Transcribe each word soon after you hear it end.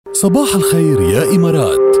صباح الخير يا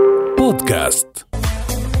إمارات بودكاست.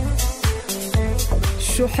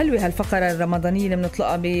 شو حلوة هالفقرة الرمضانية اللي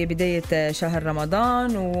بنطلقها ببداية شهر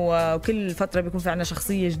رمضان، وكل فترة بيكون في عنا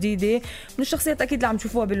شخصية جديدة من الشخصيات أكيد اللي عم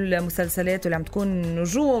تشوفوها بالمسلسلات واللي عم تكون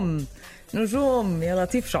نجوم يا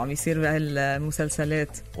لطيف. شو عم يصير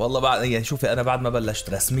بهالمسلسلات؟ والله بعد يعني شوفي أنا بعد ما بلشت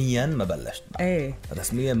رسميا ما بلشت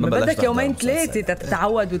رسميا ما بلشت، بدك يومين ثلاثة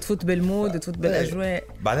تتعود وتفوت بالمود وتفوت بالأجواء.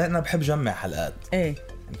 بعدين أنا بحب جمع حلقات،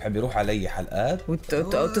 بحب يروح علي حلقات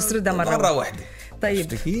وتسردها مرة واحدة.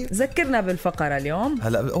 طيب ذكرنا بالفقرة اليوم.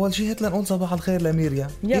 هلا أول شيء هات لنقول صباح الخير لميريا.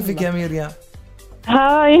 كيفك يا ميريا؟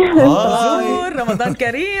 هاي رمضان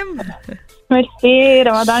كريم. ميرسي،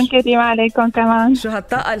 رمضان كريم عليكم كمان. شو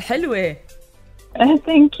هالطاقة الحلوة.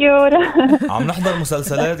 ثانك يو. عم نحضر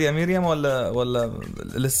مسلسلات يا ميريم ولا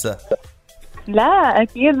لسه؟ لا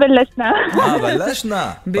أكيد بلشنا.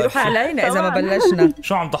 بلشنا. بيروح علينا إذا ما بلشنا.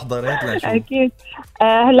 شو عم تحضر هيك لنشوف؟ أكيد.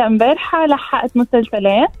 هلا امبارحة لحقت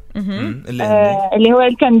مسلسلين اللي هو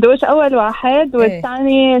الكندوش أول واحد،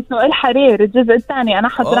 والثاني سوق الحرير الجزء الثاني. أنا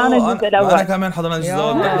حضران الجزء الأول. أنا كمان حضران الجزء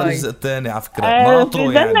الأول، بحضر الجزء الثاني على فكرة.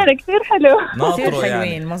 ناطروا يعني كتير حلو، كتير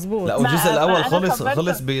حلوين مزبوط. لا والجزء الأول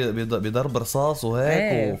خلص بضرب رصاص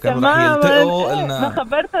وهيك وكانوا رح يلتقوا. ما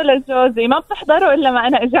خبرته لجوزي ما بتحضروا إلا ما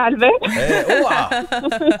أنا أجي على البيت.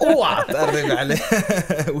 اوعى تقرب عليه.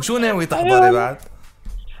 وشو ناوي تحضري بعد؟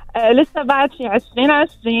 لسه بعد في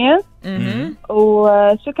 2020.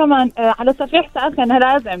 وشو كمان على صفيح ساخن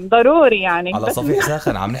لازم ضروري يعني. على صفيح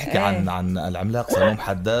ساخن عم نحكي عن العملاق سلام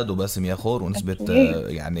حداد وباسم ياخور ونسبة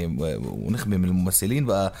يعني ونخبة من الممثلين.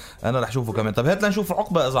 بقى أنا رح شوفه كمان. طب هات لنشوف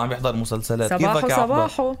عقبة إذا عم يحضر مسلسلات. كيفك يا عقبة؟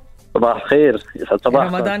 صباح الخير. صباح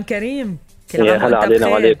رمضان كريم. يا هلا علينا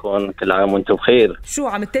وعليكم، كل عام وانتم بخير. شو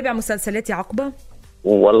عم تتابع مسلسلات يا عقبة؟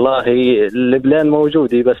 والله البلان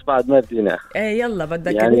موجودة بس بعد ما بدينا. يلا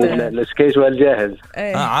بدك يعني السكيجول جاهز.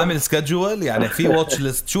 عامل سكيجول يعني في واتش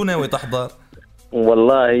ليست. شو ناوي تحضر؟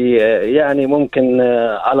 والله يعني ممكن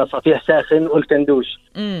على صفيح ساخن والكندوش.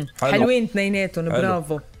 حلوين اثنيناتهم.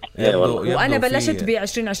 برافو. وانا بلشت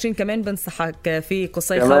ب2020 كمان بنصحك في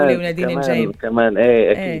قصي خولي ونادين الجايب كمان.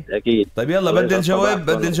 اكيد. طيب يلا بدي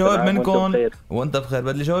الجواب منكم وانت بخير.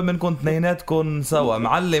 بدي الجواب منكم اثنيناتكم سوا.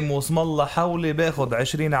 معلم واسمالله حولي باخد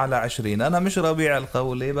 20/20. انا مش ربيع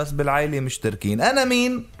الخولي بس بالعيلة مشتركين. انا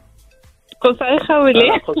مين؟ قصي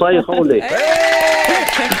خولي. قصي خولي.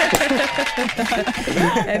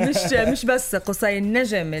 مش بس قصي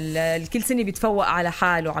النجم الكل سنة بيتفوق على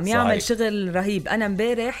حاله وعم يعمل شغل رهيب. أنا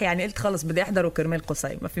امبارح يعني قلت خلص بدي أحضره كرمال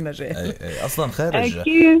قصي، ما في مجال. أصلا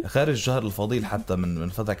خارج جهر الفضيل حتى من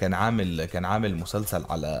فترة كان عامل مسلسل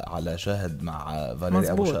على شاهد مع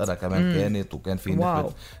فاليري أبو شقرة كمان. كانت وكان في نخبة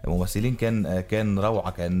ممثلين. كان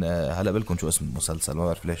روعة. كان هلا بالكم شو اسم المسلسل ما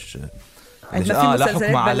بعرف ليش. لا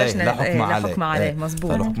حكم عليه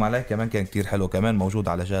مزبوط. فالحكم عليه كمان كان كتير حلو. كمان موجود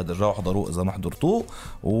على شاهد. الرجاء احضروه اذا ما حضرتوه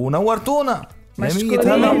ونورتونا.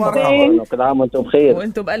 هلا مرحبا. كل عام وانتم بخير.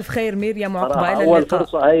 وانتم بألف خير. ميريم وعقبة اول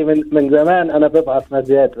فرصة هاي من زمان انا ببعث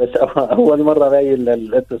مسجات بس اول مرة باقي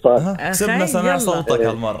الاتصال. كسبنا سمع صوتك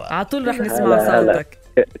هالمرة. على طول رح نسمع صوتك.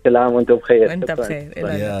 كل عام وانتم بخير. وانت بخير.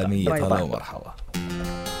 يا مية. هلا ومرحبا.